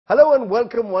Hello and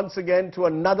welcome once again to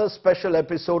another special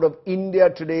episode of India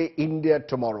Today, India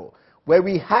Tomorrow, where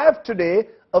we have today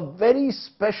a very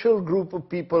special group of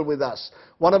people with us.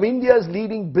 One of India's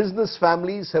leading business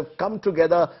families have come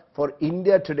together for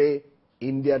India Today,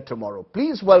 India Tomorrow.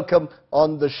 Please welcome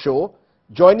on the show,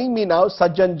 joining me now,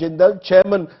 Sajjan Jindal,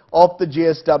 chairman of the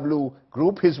JSW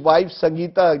Group, his wife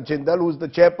Sangeeta Jindal, who is the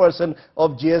chairperson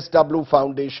of JSW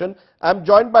Foundation. I'm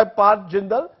joined by Parth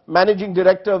Jindal, managing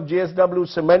director of JSW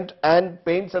Cement and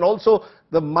Paints, and also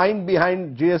the mind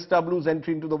behind JSW's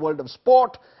entry into the world of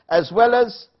sport, as well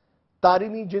as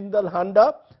Tarini Jindal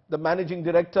Handa, the managing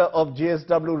director of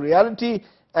JSW Reality,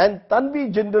 and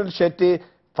Tanvi Jindal Shetty,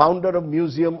 founder of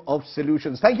Museum of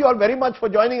Solutions. Thank you all very much for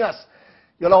joining us.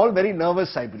 You're all very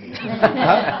nervous, I believe.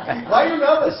 Huh? Why are you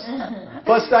nervous?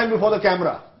 First time before the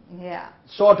camera? Yeah.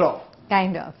 Sort of.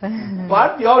 Kind of.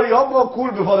 But you're more cool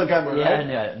before the camera, right?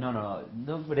 Yeah, no,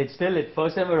 but it's still,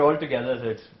 first time we're all together,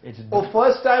 so it's... Oh,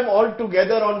 first time all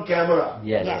together on camera?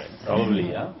 Yes, Yes. probably,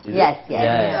 yeah. Yes.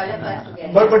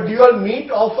 Yeah. But do you all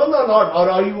meet often or not? Or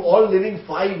are you all living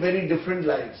 5 very different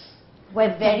lives?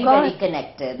 We're very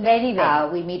connected. Very.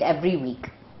 We meet every week.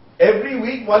 Every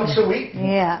week, once a week?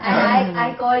 Yeah. And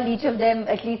I call each of them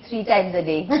at least 3 times a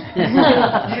day.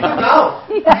 Even now?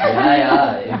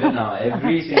 Yeah, even now,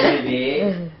 every single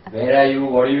day, where are you,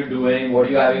 what are you doing, what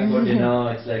are you having for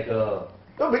dinner, it's like a...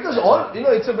 No, because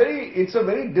it's a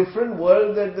very different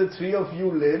world that the 3 of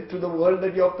you live to the world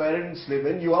that your parents live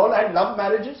in. You all had love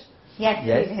marriages? Yes.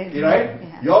 Right?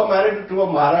 Yeah. You're married to a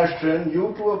Maharashtrian,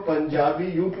 you to a Punjabi,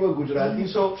 you to a Gujarati.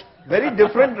 So, very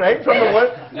different, right, from the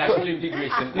world? National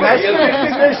integration. National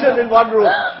integration in one room.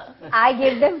 I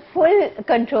give them full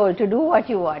control to do what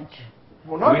you want.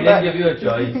 Well, not We that. didn't give you a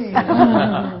choice.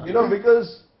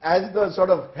 Because as the sort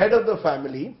of head of the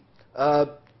family,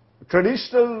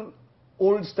 traditional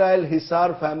old-style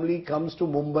Hisar family comes to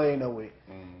Mumbai in a way.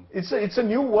 It's a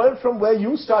new world from where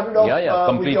you started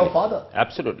off with your father.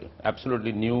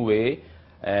 Absolutely new way,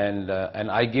 and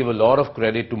I give a lot of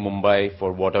credit to Mumbai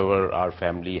for whatever our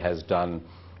family has done,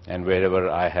 and wherever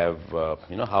I have,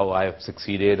 how I have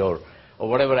succeeded or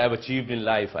whatever I have achieved in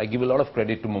life. I give a lot of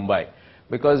credit to Mumbai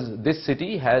because this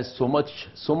city has so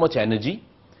much energy,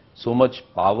 so much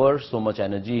power, so much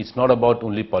energy. It's not about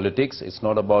only politics. It's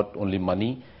not about only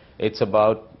money. It's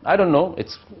about, I don't know,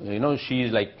 it's,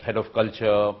 she's like head of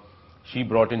culture. She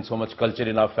brought in so much culture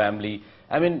in our family.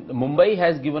 I mean, Mumbai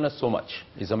has given us so much.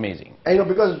 It's amazing. And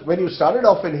because when you started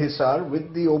off in Hisar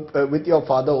with your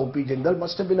father, O.P. Jindal,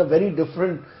 must have been a very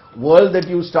different world that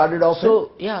you started off in.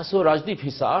 Yeah, so Rajdeep,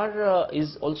 Hisar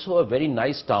is also a very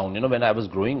nice town. When I was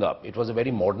growing up, it was a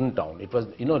very modern town. It was,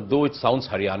 though it sounds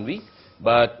Haryanvi,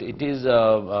 but it is,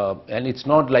 and it's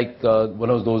not like one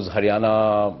of those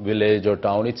Haryana village or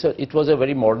town. It was a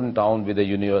very modern town with a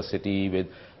university,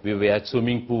 we had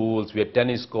swimming pools, we had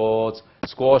tennis courts,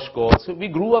 squash courts. So we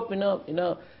grew up in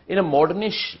a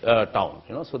modernish town,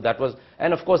 So that was,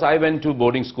 and of course I went to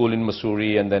boarding school in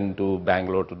Mussoorie and then to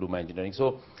Bangalore to do my engineering.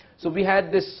 So we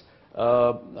had this.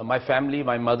 My family,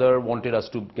 my mother wanted us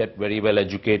to get very well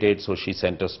educated, so she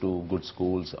sent us to good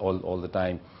schools all the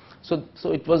time. So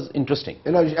it was interesting.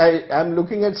 I'm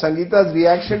looking at Sangeeta's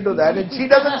reaction to that, and she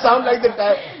doesn't sound like the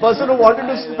person who wanted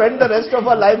to spend the rest of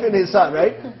her life in Hisar,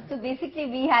 right? So basically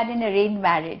we had an arranged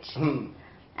marriage.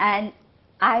 And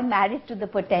I married to the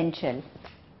potential.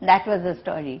 That was the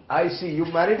story. I see. You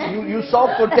married, you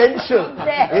saw potential.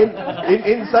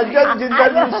 In Sajjan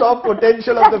Jindal, you saw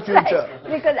potential of the future.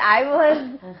 Right. Because I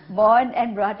was born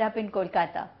and brought up in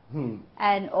Kolkata.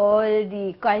 And all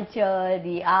the culture,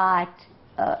 the art,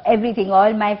 everything,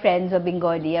 all my friends were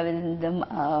Bengali. I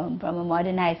was from a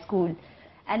modern high school.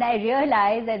 And I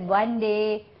realized that one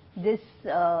day this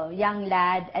young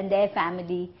lad and their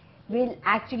family will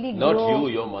actually grow. Not you,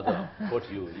 your mother. What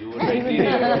you? You were 19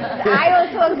 I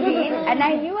also agreed, and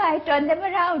I knew I turned them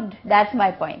around. That's my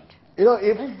point.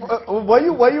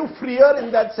 Were you freer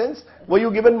in that sense? Were you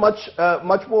given much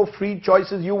more free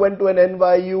choices? You went to an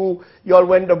NYU, you all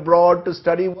went abroad to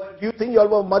study. Do you think you all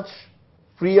were much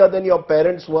freer than your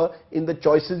parents were in the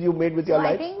choices you made with your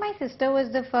life? I think my sister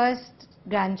was the first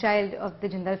grandchild of the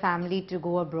Jindal family to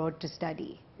go abroad to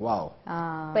study. Wow.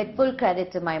 But full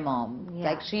credit to my mom.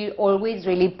 Yeah. Like, she always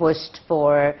really pushed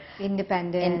for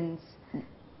Independence.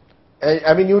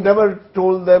 I mean, you never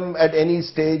told them at any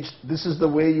stage, this is the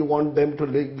way you want them to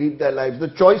lead their lives. The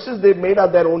choices they made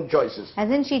are their own choices.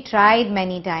 As in, she tried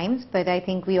many times, but I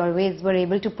think we always were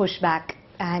able to push back.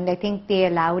 And I think they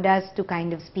allowed us to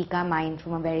kind of speak our mind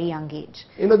from a very young age.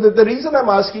 The reason I'm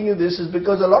asking you this is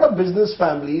because a lot of business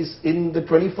families in the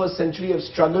 21st century have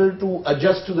struggled to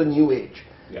adjust to the new age.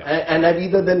 and have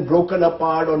either then broken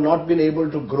apart or not been able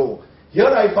to grow. Here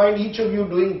I find each of you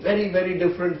doing very, very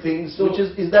different things. So,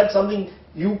 is that something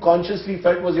you consciously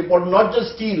felt was important? Not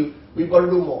just steel, we've got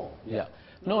to do more. Yeah.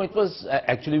 No, it was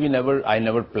actually I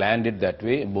never planned it that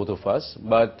way, both of us.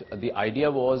 But the idea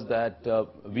was that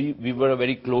we were a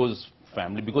very close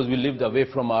family because we lived away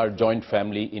from our joint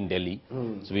family in Delhi.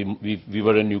 So we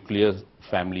were a nuclear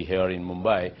family here in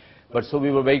Mumbai. But so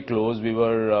we were very close. We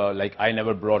were like, I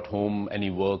never brought home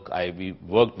any work. I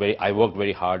worked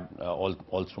very hard all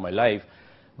through my life.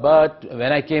 But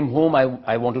when I came home,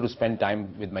 I wanted to spend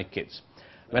time with my kids.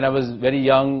 When I was very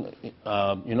young,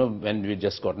 you know, when we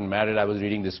just gotten married, I was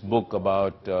reading this book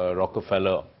about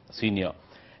Rockefeller Senior,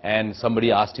 and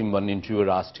somebody asked him, one interviewer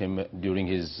asked him during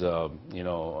his, you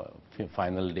know,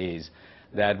 final days,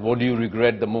 that what do you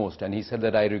regret the most? And he said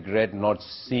that I regret not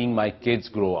seeing my kids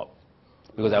grow up,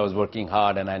 because I was working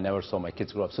hard and I never saw my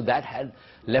kids grow up. So that had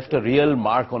left a real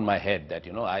mark on my head that,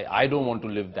 you know, I don't want to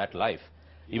live that life.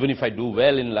 Even if I do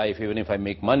well in life, even if I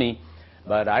make money,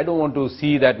 but I don't want to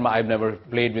see that I've never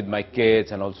played with my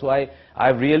kids. And also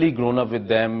I've really grown up with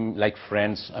them like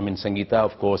friends. I mean, Sangeeta,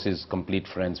 of course, is complete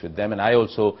friends with them. And I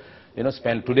also, you know,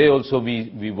 today also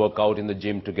we work out in the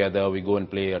gym together. We go and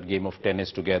play a game of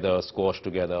tennis together, squash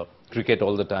together, cricket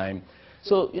all the time.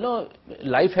 So, you know,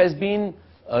 life has been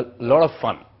a lot of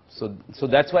fun. So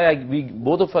that's why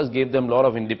both of us gave them a lot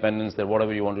of independence, that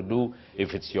whatever you want to do,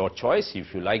 if it's your choice,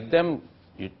 if you like them,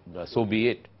 so be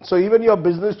it. So even your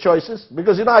business choices,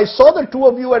 because you know, I saw the two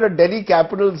of you at a Delhi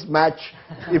Capitals match,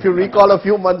 if you recall, a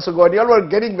few months ago, and you all were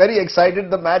getting very excited.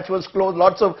 The match was close,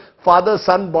 lots of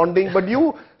father-son bonding, but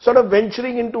you sort of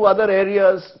venturing into other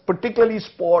areas, particularly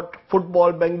sport,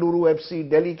 football, Bengaluru FC,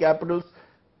 Delhi Capitals.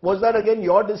 Was that again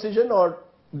your decision, or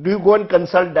do you go and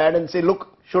consult dad and say, look,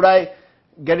 should I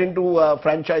get into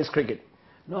franchise cricket?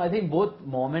 No, I think both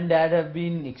mom and dad have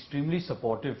been extremely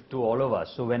supportive to all of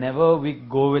us. So whenever we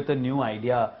go with a new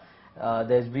idea,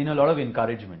 there's been a lot of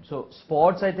encouragement. So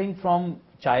sports, I think from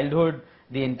childhood,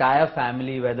 the entire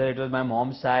family, whether it was my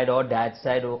mom's side or dad's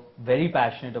side, were very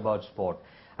passionate about sport.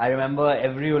 I remember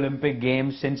every Olympic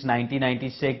Games since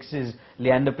 1996 is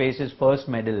Leander Pace's first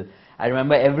medal. I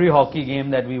remember every hockey game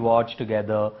that we watched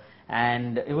together,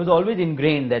 and it was always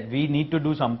ingrained that we need to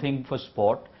do something for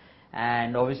sport.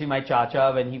 And obviously my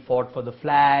chacha, when he fought for the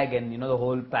flag, and you know, the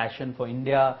whole passion for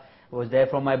India was there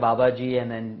from my Babaji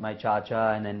and then my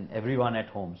chacha and then everyone at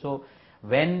home. So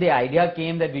when the idea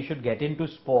came that we should get into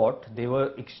sport, they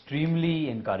were extremely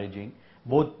encouraging.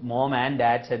 Both mom and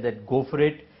dad said that go for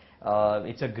it.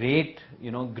 It's a great,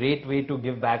 you know, great way to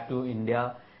give back to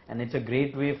India, and it's a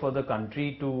great way for the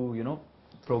country to, you know,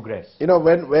 progress. You know,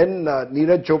 when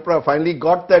Neeraj Chopra finally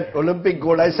got that Olympic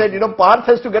gold, I said, you know, Parth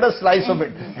has to get a slice of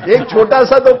it. Ek chota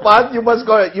sa to Parth you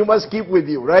must keep with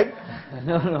you, right?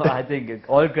 No, I think it's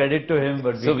all credit to him.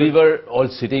 But so we were all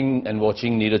sitting and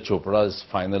watching Neeraj Chopra's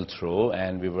final throw,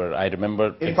 and we were, I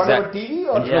remember, in front of a TV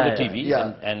or in front of the TV,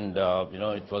 and you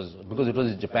know, it was because it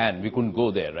was in Japan. We couldn't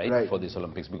go there, right, for this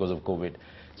Olympics because of COVID.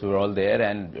 So we were all there,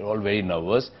 and we were all very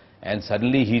nervous. And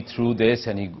suddenly he threw this,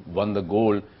 and he won the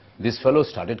gold. This fellow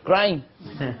started crying.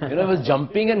 You know, he was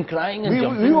jumping and crying and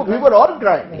jumping. We were all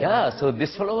crying. Yeah, so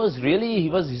this fellow was really, he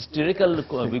was hysterical.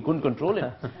 We couldn't control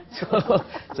him.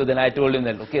 So then I told him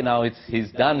that, okay, now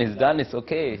he's done, it's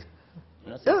okay.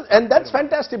 You know, so and that's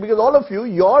fantastic, because all of you,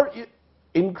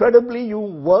 you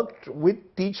worked with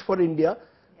Teach for India,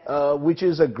 which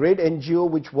is a great NGO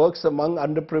which works among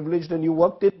underprivileged, and you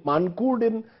worked in Mankur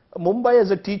in Mumbai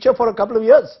as a teacher for a couple of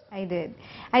years. I did.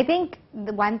 I think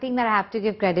the one thing that I have to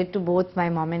give credit to both my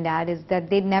mom and dad is that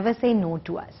they never say no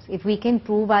to us. If we can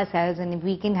prove ourselves and if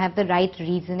we can have the right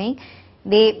reasoning,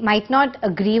 they might not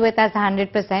agree with us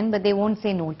 100%, but they won't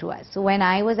say no to us. So when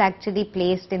I was actually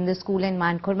placed in the school in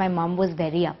Mankur, my mom was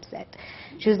very upset.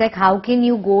 She was like, how can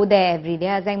you go there every day?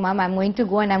 I was like, Mom, I'm going to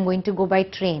go, and I'm going to go by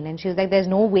train. And she was like, there's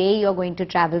no way you're going to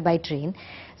travel by train.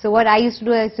 So what I used to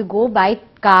do is to go by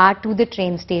car to the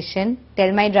train station,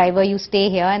 tell my driver, you stay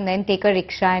here, and then take a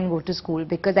rickshaw and go to school,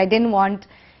 because I didn't want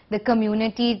the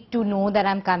community to know that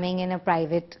I'm coming in a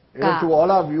private car. To all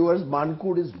our viewers,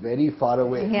 Mankur is very far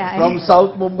away from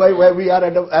South Mumbai, where we are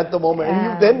at the moment.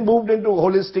 And you then moved into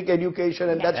holistic education,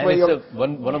 and that's where you're...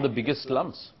 one of the biggest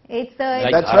slums. It's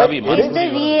like that's Arabi, right.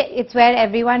 It's where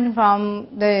everyone from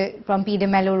P.D.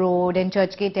 Mello Road and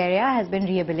Churchgate area has been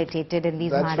rehabilitated in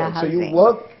these Mahara housing. So you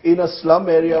worked in a slum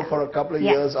area for a couple of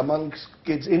years amongst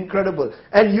kids. Incredible.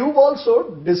 And you've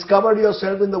also discovered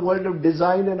yourself in the world of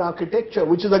design and architecture,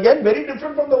 which is again very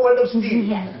different from the world of steel.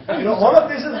 You know, all of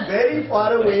this is very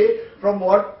far away from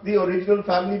what the original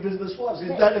family business was. Is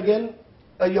that again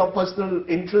your personal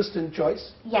interest and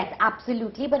choice? Yes,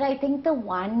 absolutely. But I think the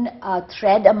one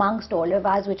thread amongst all of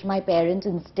us, which my parents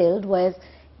instilled, was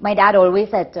my dad always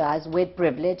said to us, with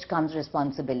privilege comes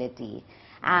responsibility.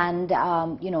 And,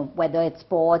 you know, whether it's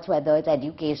sports, whether it's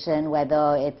education,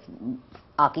 whether it's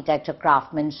architecture,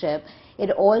 craftsmanship, it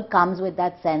all comes with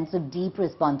that sense of deep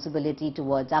responsibility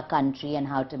towards our country and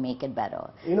how to make it better.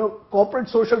 You know, corporate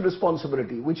social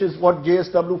responsibility, which is what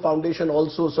JSW Foundation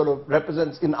also sort of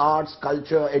represents in arts,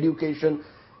 culture, education.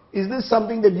 Is this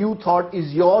something that you thought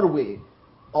is your way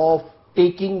of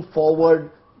taking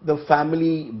forward the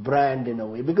family brand in a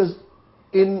way? Because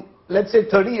in, let's say,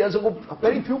 30 years ago,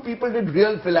 very few people did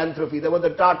real philanthropy. There were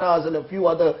the Tatas and a few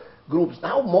other groups.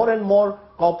 Now more and more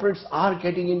corporates are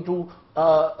getting into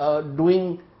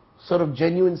doing sort of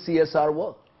genuine CSR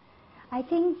work. I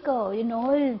think in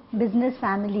all business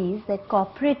families that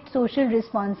corporate social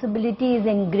responsibility is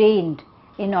ingrained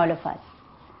in all of us.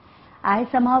 I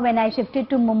somehow, when I shifted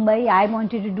to Mumbai, I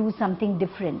wanted to do something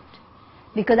different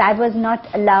because I was not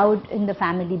allowed in the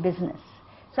family business.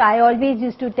 So I always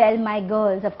used to tell my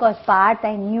girls, of course Parth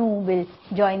I knew will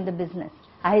join the business.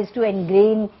 I used to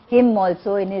ingrain him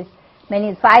also in his, when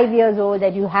he's 5 years old,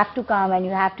 that you have to come and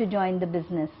you have to join the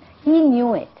business. He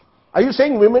knew it. Are you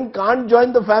saying women can't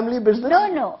join the family business?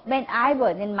 No. When I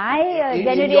was, in my In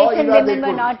generation, your era, women they were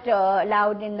could. not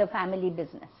allowed in the family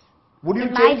business. Would you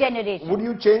In my change, generation. Would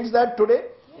you change that today?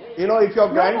 You know, if your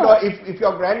granddaughter, if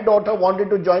your granddaughter wanted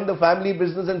to join the family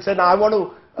business and said, I want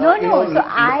to, So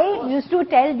I used to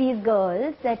tell these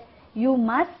girls that you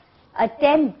must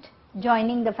attempt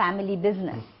joining the family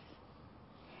business.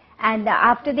 And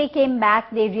after they came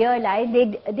back, they realized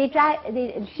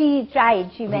she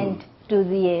tried. She went to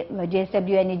the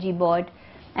JSW Energy Board,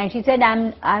 and she said,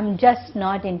 "I'm just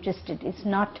not interested. It's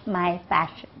not my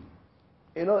passion."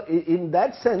 You know, in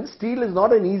that sense, steel is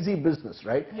not an easy business,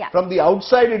 right? Yeah. From the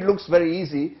outside, it looks very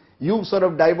easy. You've sort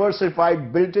of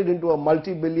diversified, built it into a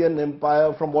multi-billion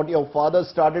empire from what your father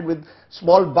started with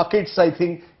small buckets, I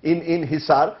think, in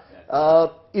Hisar.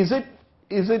 Is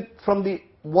it from the,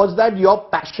 was that your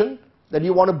passion, that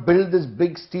you want to build this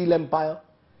big steel empire?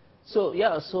 So,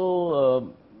 yeah,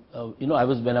 you know,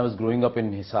 when I was growing up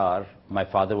in Hisar, my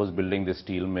father was building this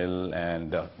steel mill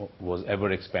and was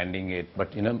ever expanding it,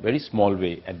 but in a very small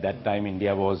way. At that time,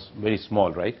 India was very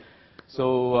small, right?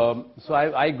 So,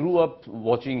 I grew up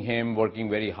watching him working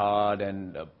very hard,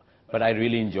 and but I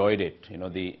really enjoyed it, you know,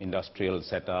 the industrial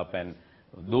setup, and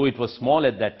though it was small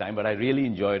at that time, but I really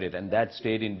enjoyed it, and that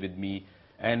stayed in with me.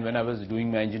 And when I was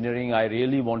doing my engineering, I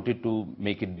really wanted to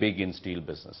make it big in steel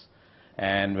business.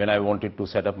 And when I wanted to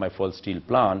set up my first steel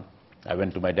plant, I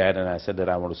went to my dad and I said that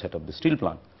I want to set up the steel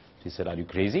plant. He said, "Are you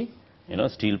crazy? You know,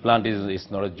 steel plant is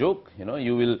not a joke. You know,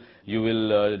 you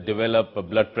will develop a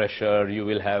blood pressure, you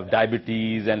will have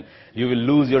diabetes, and you will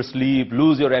lose your sleep,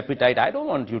 lose your appetite. I don't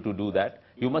want you to do that.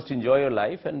 You must enjoy your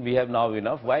life, and we have now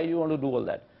enough. Why do you want to do all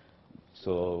that?"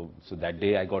 So that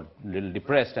day I got a little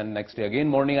depressed, and next day again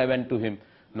morning I went to him.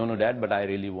 No, Dad, but I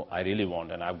really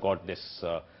want, and I've got this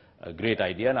a great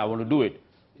idea, and I want to do it.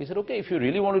 He said, "Okay, if you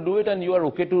really want to do it, and you are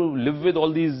okay to live with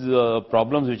all these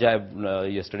problems which I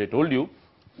have yesterday told you,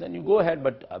 then you go ahead.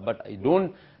 But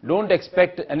don't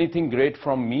expect anything great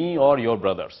from me or your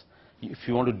brothers. If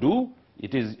you want to do,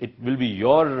 it will be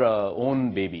your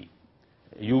own baby.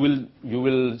 You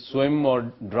will swim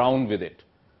or drown with it.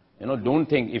 You know, don't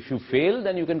think if you fail,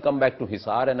 then you can come back to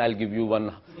Hisar, and I'll give you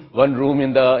one room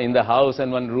in the house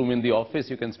and one room in the office.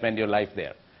 You can spend your life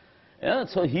there." Yeah,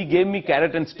 so he gave me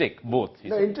carrot and stick, both.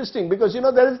 No, interesting, because you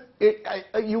know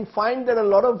you find that a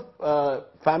lot of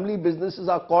family businesses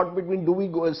are caught between, do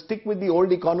we stick with the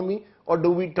old economy or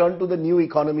do we turn to the new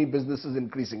economy businesses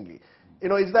increasingly? You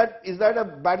know, is that a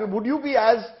battle? Would you be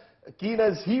as keen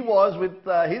as he was with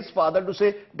his father to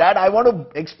say, "Dad, I want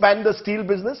to expand the steel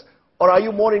business," or are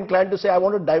you more inclined to say, "I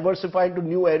want to diversify into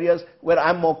new areas where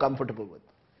I'm more comfortable with"?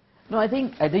 No, I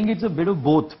think it's a bit of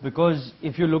both, because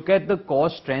if you look at the core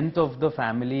strength of the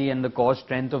family and the core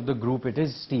strength of the group, it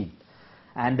is steel.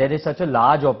 And there is such a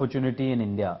large opportunity in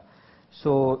India.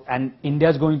 So, and India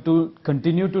is going to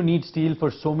continue to need steel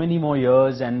for so many more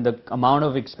years, and the amount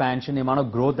of expansion, the amount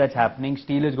of growth that's happening,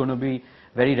 steel is going to be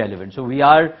very relevant. So we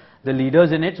are the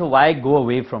leaders in it, so why go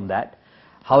away from that?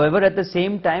 However, at the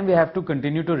same time, we have to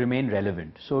continue to remain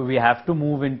relevant. So we have to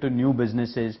move into new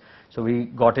businesses. So we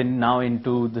got in now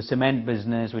into the cement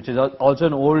business, which is also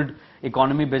an old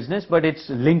economy business, but it's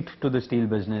linked to the steel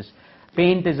business.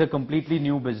 Paint is a completely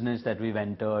new business that we've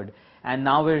entered. And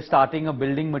now we're starting a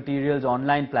building materials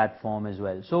online platform as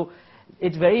well. So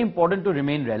it's very important to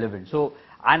remain relevant. So,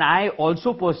 and I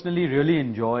also personally really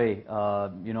enjoy,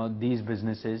 you know, these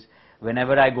businesses.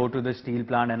 whenever I go to the steel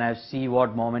plant and I see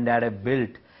what mom and dad have built,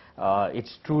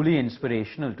 it's truly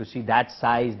inspirational to see that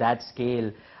size, that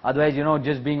scale. Otherwise, you know,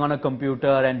 just being on a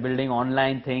computer and building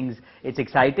online things, it's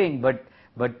exciting, but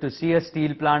to see a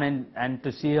steel plant and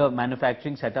to see a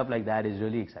manufacturing setup like that is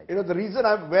really exciting. You know, the reason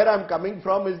where I'm coming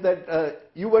from is that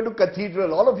you went to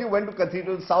Cathedral, all of you went to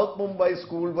Cathedral, South Mumbai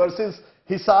school versus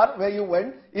Hisar, where you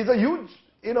went, is a huge,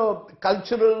 you know,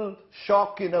 cultural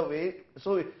shock in a way.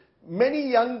 So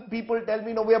many young people tell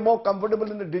me, no, we are more comfortable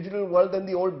in the digital world than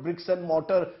the old bricks and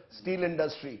mortar steel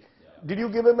industry. Did you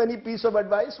give him any piece of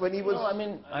advice when he was...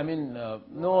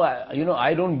 No, you know,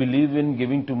 I don't believe in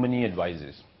giving too many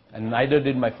advices, and neither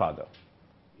did my father.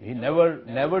 He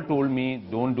never told me,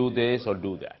 don't do this or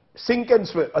do that. Sink and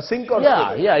swim, sink or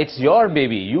swim. Yeah, it's your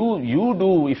baby. You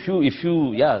do, if you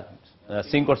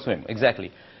sink or swim,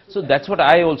 exactly. So that's what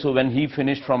I also, when he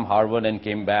finished from Harvard and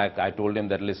came back, I told him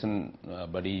that, listen,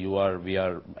 buddy, we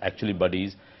are actually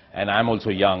buddies, and I'm also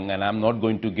young, and I'm not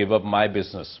going to give up my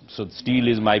business. So steel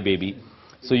is my baby.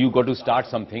 So you got to start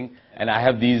something, and I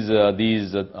have these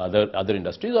other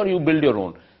industries, or you build your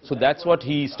own. So that's what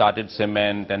he started,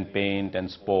 cement and paint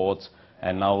and sports,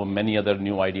 and now many other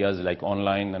new ideas like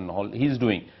online and all he's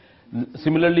doing.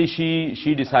 Similarly,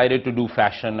 she decided to do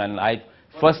fashion, and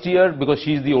first year, because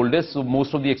she's the oldest, so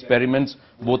most of the experiments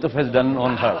both of us done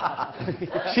on her.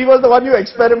 She was the one you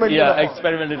experimented on. Yeah,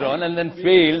 experimented on, and then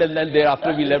failed, and then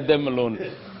thereafter we left them alone.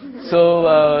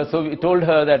 So we told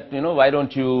her that, you know, why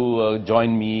don't you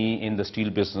join me in the steel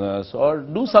business or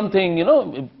do something, you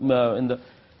know,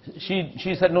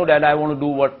 She said, no, Dad, I want to do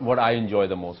what I enjoy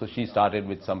the most. So she started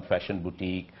with some fashion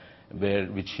boutique,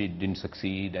 which she didn't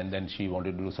succeed, and then she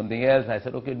wanted to do something else. I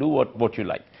said, okay, do what you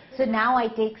like. So now I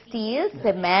take steel,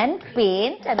 cement,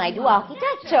 paint, and I do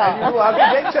architecture. And you do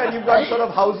architecture, and you've got sort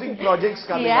of housing projects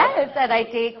coming up. Yes, and I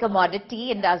take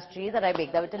commodity industries and I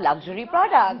make them into luxury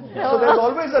products. So there's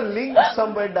always a link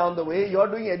somewhere down the way. You're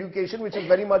doing education, which is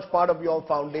very much part of your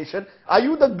foundation. Are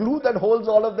you the glue that holds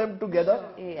all of them together?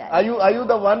 Yes. Are you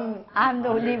the one? I'm the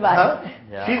only one. Huh?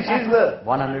 Yeah. She's the...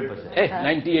 100%. Hey,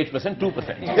 98%,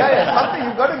 2%. Yeah, something.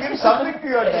 You've got to give something to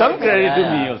your dad. Some credit to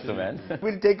me also, man.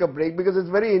 We'll take a break because it's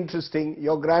very interesting.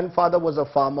 Your grandfather was a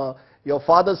farmer. Your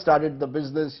father started the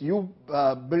business. You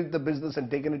built the business and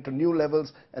taken it to new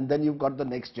levels, and then you've got the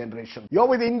next generation. You're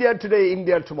with India Today,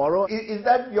 India Tomorrow. Is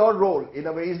that your role in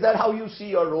a way? Is that how you see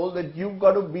your role? That you've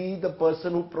got to be the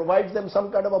person who provides them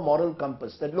some kind of a moral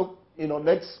compass. That look, you know,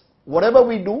 whatever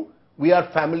we do, we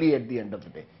are family at the end of the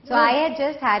day. So I had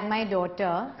just had my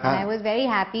daughter, and I was very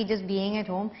happy just being at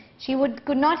home. She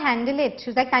could not handle it. She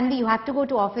was like, Tanvi, you have to go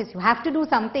to office. You have to do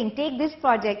something. Take this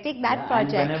project. Take that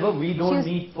project. And whenever we don't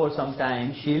meet for some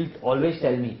time, she'll always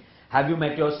tell me, have you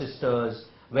met your sisters?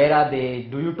 Where are they?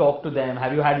 Do you talk to them?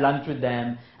 Have you had lunch with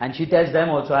them? And she tells them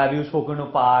also, have you spoken to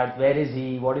Parth? Where is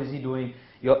he? What is he doing?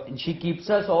 She keeps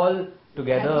us all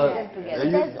together.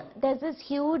 There's this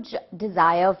huge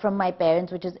desire from my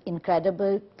parents, which is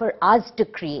incredible, for us to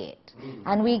create.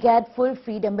 And we get full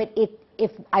freedom, but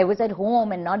if I was at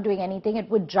home and not doing anything, it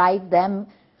would drive them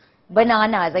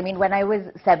bananas. I mean, when I was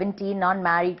 17, not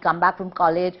married, come back from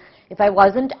college, if I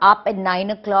wasn't up at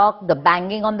 9 o'clock, the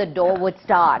banging on the door would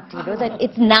start. You know, so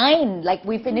it's 9, like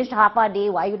we finished half our day,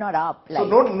 why are you not up? Like, so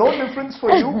no difference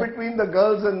for you between the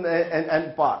girls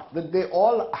and Parth, that they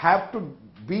all have to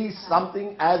be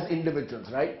something as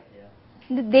individuals, right?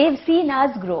 They've seen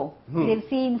us grow. They've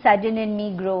seen Sajan and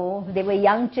me grow. They were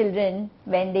young children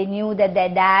when they knew that their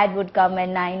dad would come at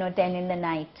 9 or 10 in the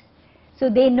night. So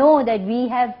they know that we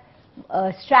have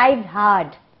strived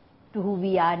hard to who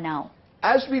we are now.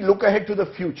 As we look ahead to the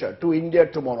future, to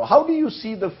India tomorrow, how do you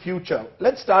see the future?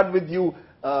 Let's start with you,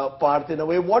 Parth, in a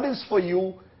way. What is for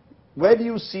you, where do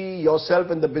you see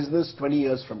yourself in the business 20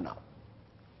 years from now?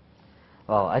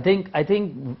 I think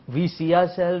we see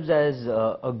ourselves as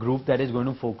a group that is going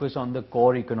to focus on the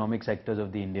core economic sectors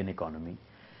of the Indian economy.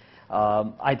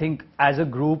 I think as a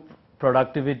group,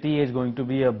 productivity is going to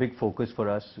be a big focus for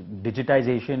us.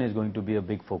 Digitization is going to be a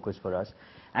big focus for us.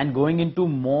 And going into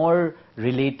more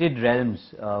related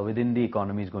realms within the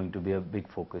economy is going to be a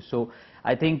big focus. So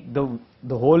I think the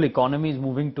whole economy is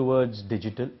moving towards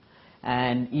digital,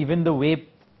 and even the way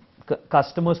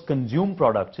customers consume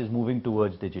products is moving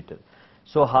towards digital.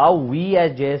 So how we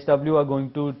as JSW are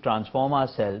going to transform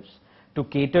ourselves to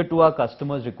cater to our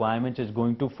customers' requirements is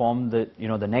going to form the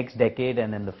next decade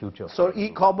and then the future. So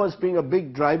e-commerce being a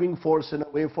big driving force in a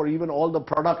way for even all the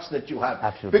products that you have.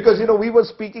 Absolutely. Because we were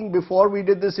speaking before we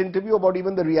did this interview about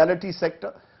even the reality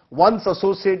sector, once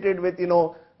associated with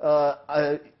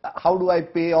how do I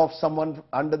pay off someone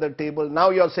under the table.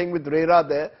 Now you're saying with RERA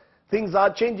there, things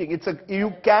are changing.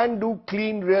 You can do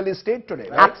clean real estate today,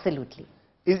 right? Absolutely.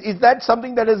 Is that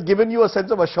something that has given you a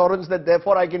sense of assurance that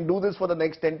therefore I can do this for the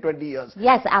next 10, 20 years?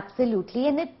 Yes, absolutely.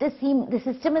 And the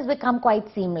system has become quite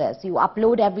seamless. You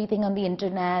upload everything on the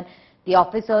internet. The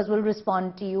officers will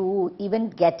respond to you. Even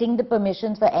getting the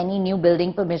permissions for any new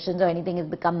building permissions or anything has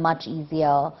become much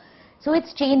easier. So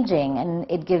it's changing, and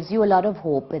it gives you a lot of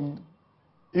hope. And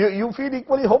You feel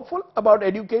equally hopeful about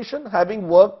education, having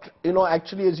worked,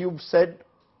 actually, as you've said,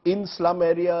 in slum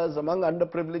areas, among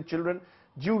underprivileged children.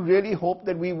 Do you really hope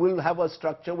that we will have a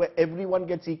structure where everyone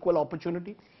gets equal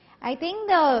opportunity? I think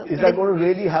Is that going to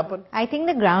really happen? I think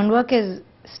the groundwork is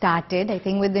started. I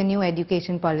think with the new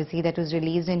education policy that was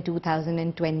released in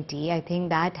 2020, I think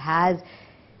that has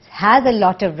a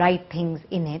lot of right things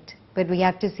in it, but we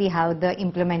have to see how the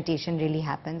implementation really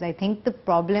happens. I think the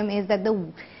problem is that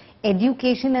the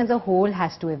education as a whole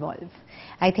has to evolve.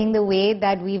 I think the way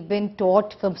that we've been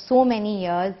taught for so many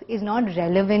years is not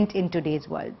relevant in today's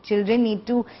world. Children need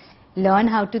to learn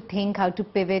how to think, how to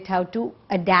pivot, how to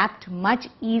adapt much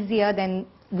easier than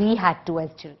we had to as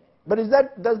children. But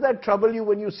does that trouble you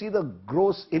when you see the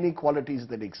gross inequalities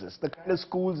that exist? The kind of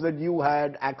schools that you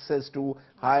had access to,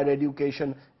 higher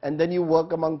education, and then you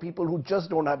work among people who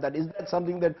just don't have that. Is that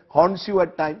something that haunts you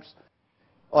at times?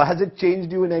 Or has it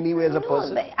changed you in any way as a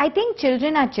person? I think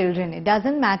children are children. It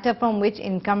doesn't matter from which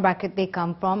income bracket they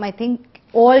come from. I think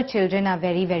all children are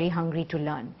very, very hungry to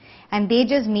learn. And they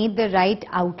just need the right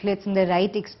outlets and the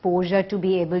right exposure to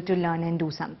be able to learn and do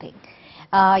something.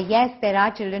 Yes, there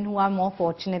are children who are more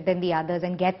fortunate than the others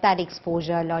and get that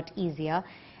exposure a lot easier.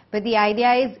 But the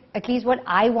idea is, at least what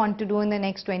I want to do in the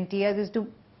next 20 years is to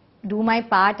do my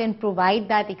part and provide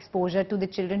that exposure to the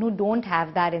children who don't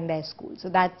have that in their school. So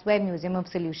that's where Museum of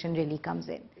Solution really comes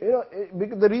in.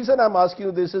 Because the reason I'm asking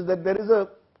you this is that there is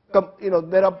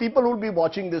there are people who will be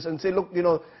watching this and say, look,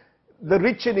 the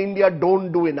rich in India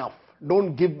don't do enough,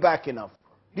 don't give back enough.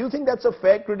 Do you think that's a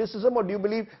fair criticism, or do you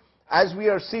believe, as we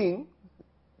are seeing,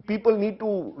 people need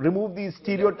to remove these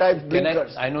stereotypes,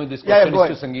 blinkers? I know this question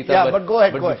is to Sangeeta, but go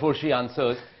ahead. Before she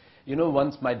answers,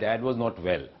 once my dad was not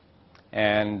well,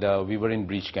 and we were in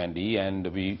Breach Candy, and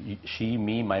she,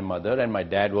 me, my mother, and my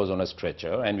dad was on a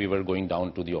stretcher, and we were going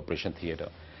down to the operation theatre.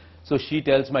 So she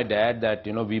tells my dad that,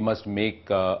 we must make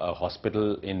a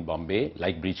hospital in Bombay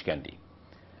like Breach Candy.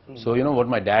 So, what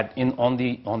my dad, on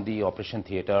the operation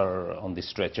theatre, on the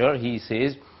stretcher,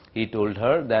 he told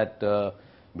her that,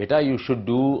 Beta, you should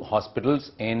do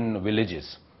hospitals in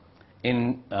villages,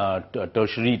 in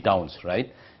tertiary towns,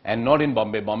 right? And not in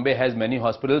Bombay. Bombay has many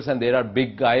hospitals, and there are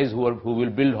big guys who will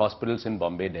build hospitals in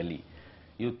Bombay, Delhi.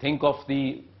 You think of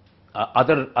the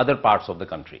other parts of the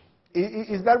country.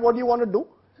 Is that what you want to do?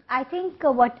 I think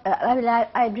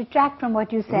I retract from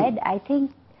what you said. I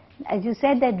think, as you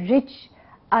said, that rich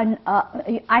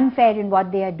unfair in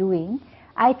what they are doing.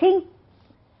 I think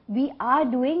we are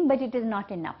doing, but it is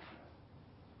not enough.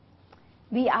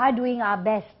 We are doing our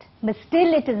best, but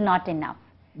still it is not enough.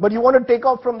 But you want to take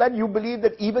off from that. You believe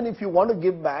that even if you want to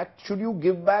give back, should you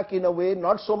give back in a way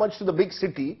not so much to the big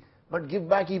city, but give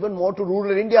back even more to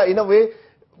rural India, in a way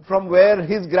from where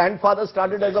his grandfather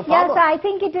started as a farmer? Yes, I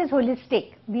think it is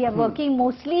holistic. We are working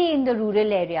mostly in the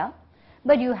rural area,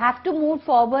 but you have to move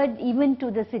forward even to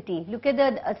the city. Look at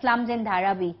the slums in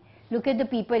Dharavi. Look at the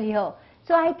people here.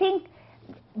 So I think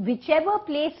whichever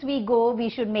place we go, we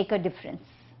should make a difference.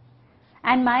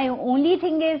 And my only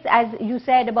thing is, as you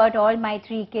said about all my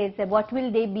 3 kids, what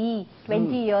will they be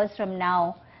 20 years from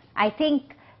now? I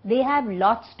think they have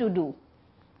lots to do.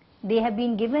 They have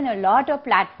been given a lot of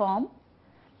platform.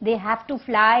 They have to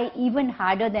fly even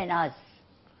harder than us.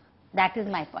 That is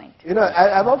my point.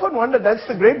 I've often wondered, that's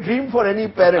the great dream for any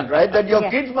parent, right? That your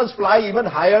kids must fly even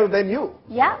higher than you.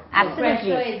 Yeah,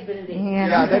 absolutely. pressure is building.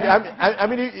 I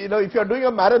mean, if you're doing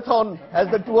a marathon, as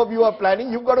the two of you are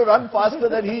planning, you've got to run faster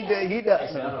than he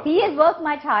does. He has worked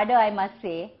much harder, I must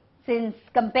say, since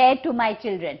compared to my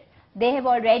children. They have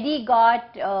already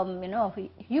got, a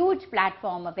huge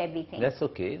platform of everything. That's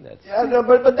okay.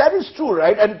 But that is true,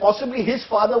 right? And possibly his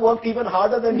father worked even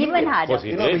harder than he did. Even harder.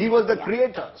 He was the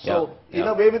creator. So, in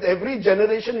a way, with every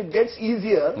generation, it gets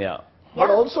easier. Yeah. But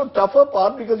also tougher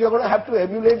part, because you're going to have to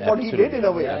emulate what he did in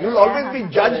a way. You'll always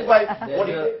be judged by what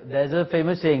he did. There's a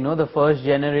famous saying, the first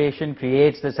generation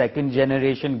creates, the second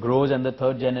generation grows, and the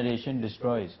third generation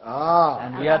destroys.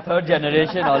 And we are third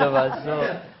generation, all of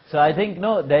us. So I think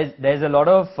there's a lot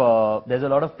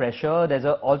of pressure. There's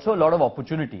also a lot of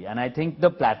opportunity, and I think the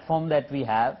platform that we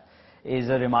have is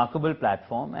a remarkable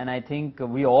platform. And I think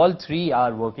we all three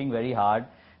are working very hard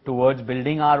towards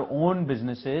building our own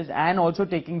businesses and also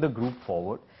taking the group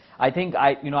forward. I think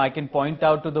I can point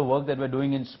out to the work that we're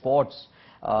doing in sports.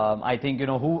 I think,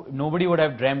 nobody would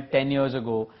have dreamt 10 years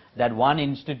ago that one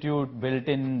institute built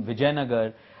in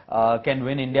Vijayanagar can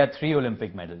win India 3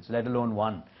 Olympic medals, let alone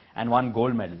 1, and 1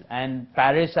 gold medal. And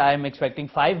Paris, I'm expecting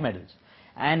 5 medals.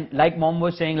 And like mom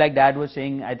was saying, like dad was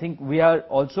saying, I think we are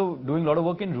also doing a lot of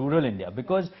work in rural India,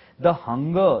 because the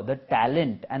hunger, the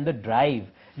talent and the drive,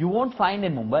 you won't find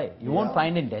in Mumbai, you won't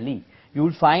find in Delhi, you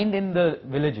will find in the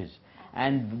villages.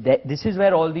 And this is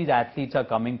where all these athletes are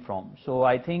coming from. So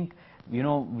I think,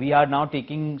 we are now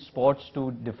taking sports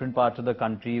to different parts of the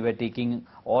country. We're taking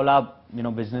all our,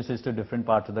 businesses to different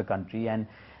parts of the country. And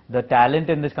the talent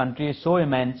in this country is so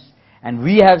immense. And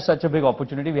we have such a big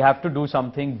opportunity. We have to do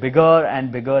something bigger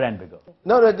and bigger and bigger.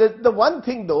 No, the one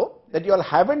thing though that you all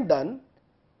haven't done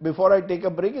before I take a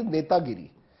break is Netagiri.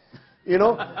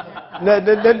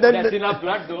 That's enough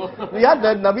blood though. Yeah,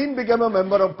 then Naveen became a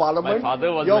member of parliament. My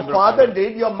father was Your member father of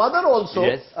parliament. Did. Your mother also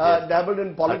Yes. dabbled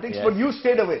in politics, Yes. but you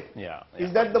stayed away. Yeah.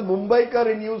 Is that the Mumbaikar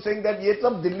in you saying that ye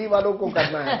sab Delhi walon ko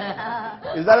karna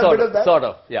hai? Is that a bit of that? Sort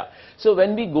of, yeah. So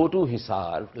when we go to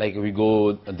Hisar, like we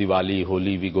go Diwali,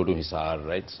 Holi, we go to Hisar,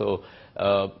 right? So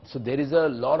there is a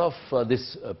lot of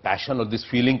this passion or this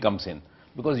feeling comes in,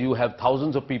 because you have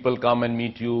thousands of people come and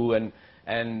meet you, and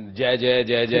Jai Jai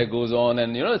Jai Jai goes on,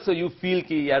 and so you feel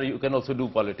ki yaar, you can also do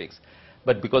politics.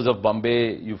 But because of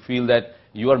Bombay, you feel that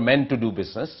you are meant to do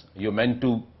business, you're meant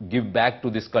to give back to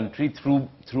this country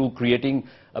through creating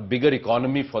a bigger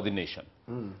economy for the nation.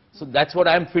 So that's what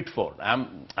I'm fit for.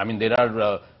 I mean, there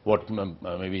are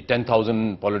maybe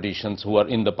 10,000 politicians who are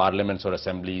in the parliaments or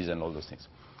assemblies and all those things.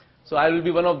 So I will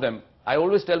be one of them. I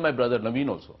always tell my brother Naveen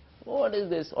also, oh, what is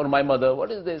this? Or my mother,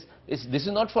 what is this? This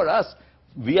is not for us.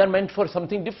 We are meant for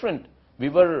something different. We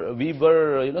were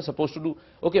supposed to do.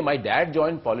 Okay, my dad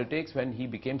joined politics when he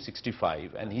became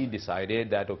 65, and he decided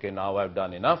that, okay, now I've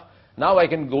done enough. Now I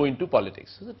can go into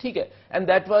politics. So, theek hai. And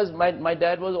that was, my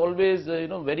dad was always,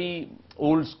 very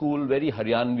old school, very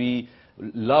Haryanvi,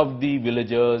 loved the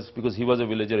villagers, because he was a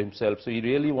villager himself. So he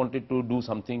really wanted to do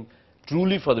something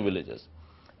truly for the villagers.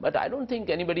 But I don't think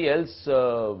anybody else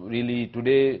really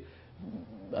today.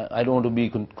 I don't want to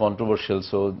be controversial,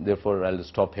 so therefore I'll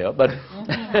stop here. But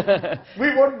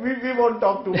we won't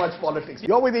talk too much politics.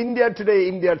 You're with India Today,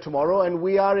 India Tomorrow, and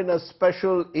we are in a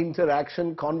special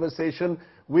interaction conversation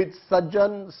with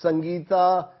Sajjan,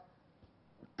 Sangeeta,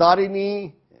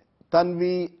 Tarini,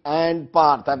 Tanvi, and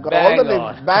Parth. I've got all the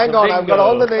names. Bang on. I've got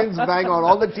all the names. Bang on.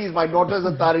 All the T's. My daughter's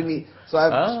a Tarini, so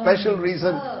I have special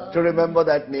reason to remember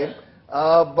that name.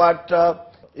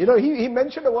 He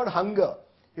mentioned the word hunger.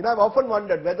 I've often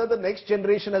wondered whether the next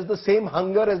generation has the same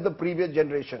hunger as the previous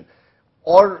generation.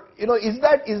 Or, is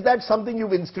that something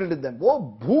you've instilled in them?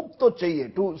 Wo bhook to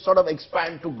chahiye, to sort of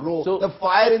expand, to grow, so, the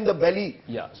fire in the belly.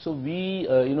 Yeah, so we,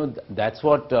 that's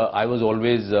what I was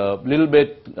always a little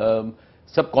bit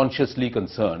subconsciously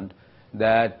concerned,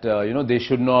 that, they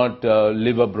should not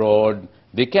live abroad.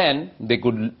 They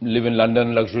could live in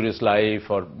London, luxurious life,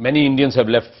 or many Indians have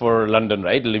left for London,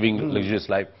 right, living luxurious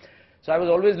life. So I was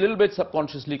always a little bit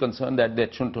subconsciously concerned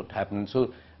that shouldn't happen.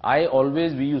 So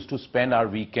we used to spend our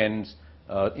weekends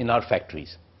in our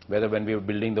factories, whether when we were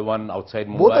building the one outside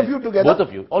Mumbai. Both of you together? Both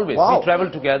of you, always. Wow. We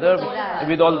traveled together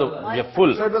with all the, we are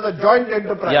full. So it was a joint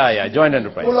enterprise? Yeah, joint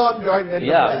enterprise. Full on joint enterprise.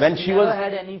 Yeah, when she was... never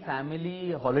had any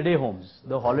family holiday homes.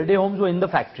 The holiday homes were in the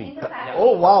factory.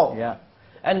 Oh, wow. Yeah.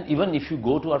 And even if you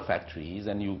go to our factories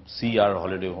and you see our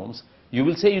holiday homes, you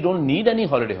will say you don't need any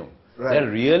holiday home. Right.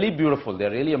 They're really beautiful. They're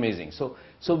really amazing. So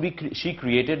she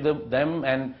created them,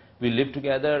 and we lived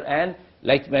together. And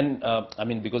like when,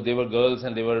 because they were girls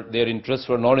and their interests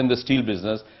were not in the steel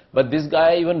business, but this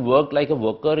guy even worked like a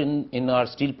worker in our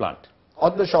steel plant.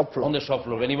 On the shop floor? On the shop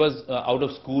floor. When he was out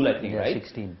of school, I think, right?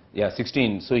 16. Yeah,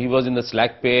 16. So he was in the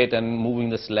slag pit and moving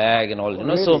the slag and all,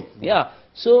 Really? So, yeah.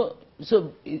 So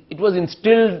it was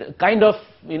instilled kind of,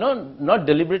 not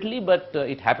deliberately, but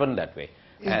it happened that way.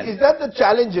 Is that the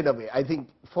challenge in a way, I think,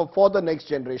 for the next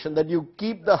generation, that you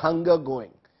keep the hunger going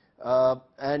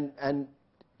and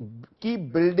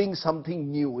keep building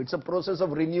something new? It's a process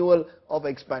of renewal, of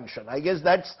expansion. I guess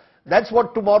that's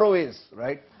what tomorrow is,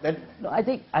 right? No, I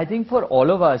think for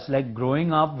all of us, like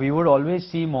growing up, we would always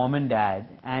see mom and dad,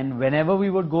 and whenever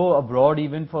we would go abroad,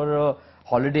 even for a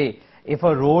holiday, if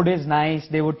a road is nice,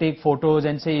 they would take photos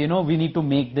and say, we need to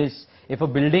make this. If a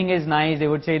building is nice, they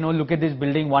would say, look at this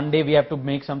building, one day we have to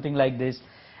make something like this.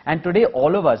 And today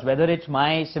all of us, whether it's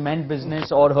my cement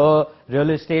business or her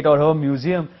real estate or her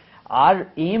museum, our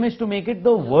aim is to make it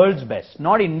the world's best,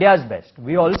 not India's best.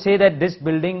 We all say that this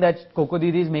building that Coco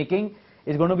Didi is making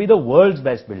is going to be the world's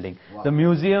best building. Wow. The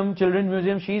museum, children's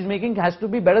museum she's making has to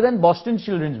be better than Boston's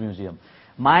Children's Museum.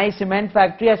 My cement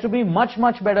factory has to be much,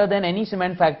 much better than any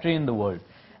cement factory in the world.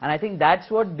 And I think that's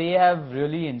what they have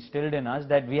really instilled in us,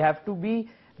 that we have to be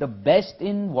the best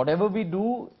in whatever we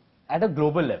do at a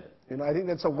global level. You know, I think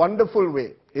that's a wonderful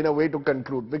way, in a way, to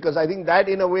conclude, because I think that,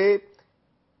 in a way,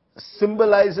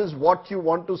 symbolizes what you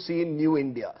want to see in New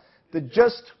India. To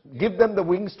just give them the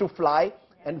wings to fly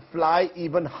and fly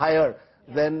even higher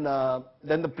than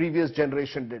the previous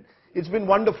generation did. It's been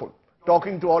wonderful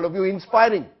talking to all of you,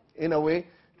 inspiring, in a way,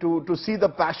 to see the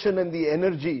passion and the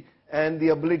energy and the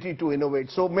ability to innovate.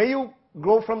 So may you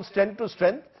grow from strength to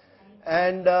strength,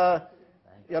 and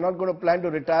you're not going to plan to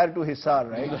retire to Hisar,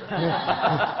 right?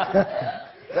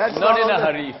 That's not in a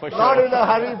hurry, for sure. Not in a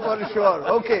hurry, for sure.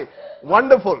 Okay,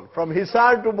 wonderful. From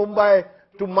Hisar to Mumbai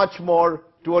to much more,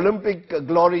 to Olympic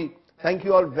glory. Thank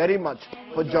you all very much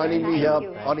for joining me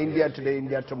here on India Today,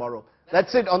 India Tomorrow.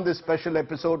 That's it on this special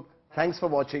episode. Thanks for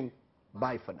watching.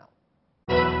 Bye for now.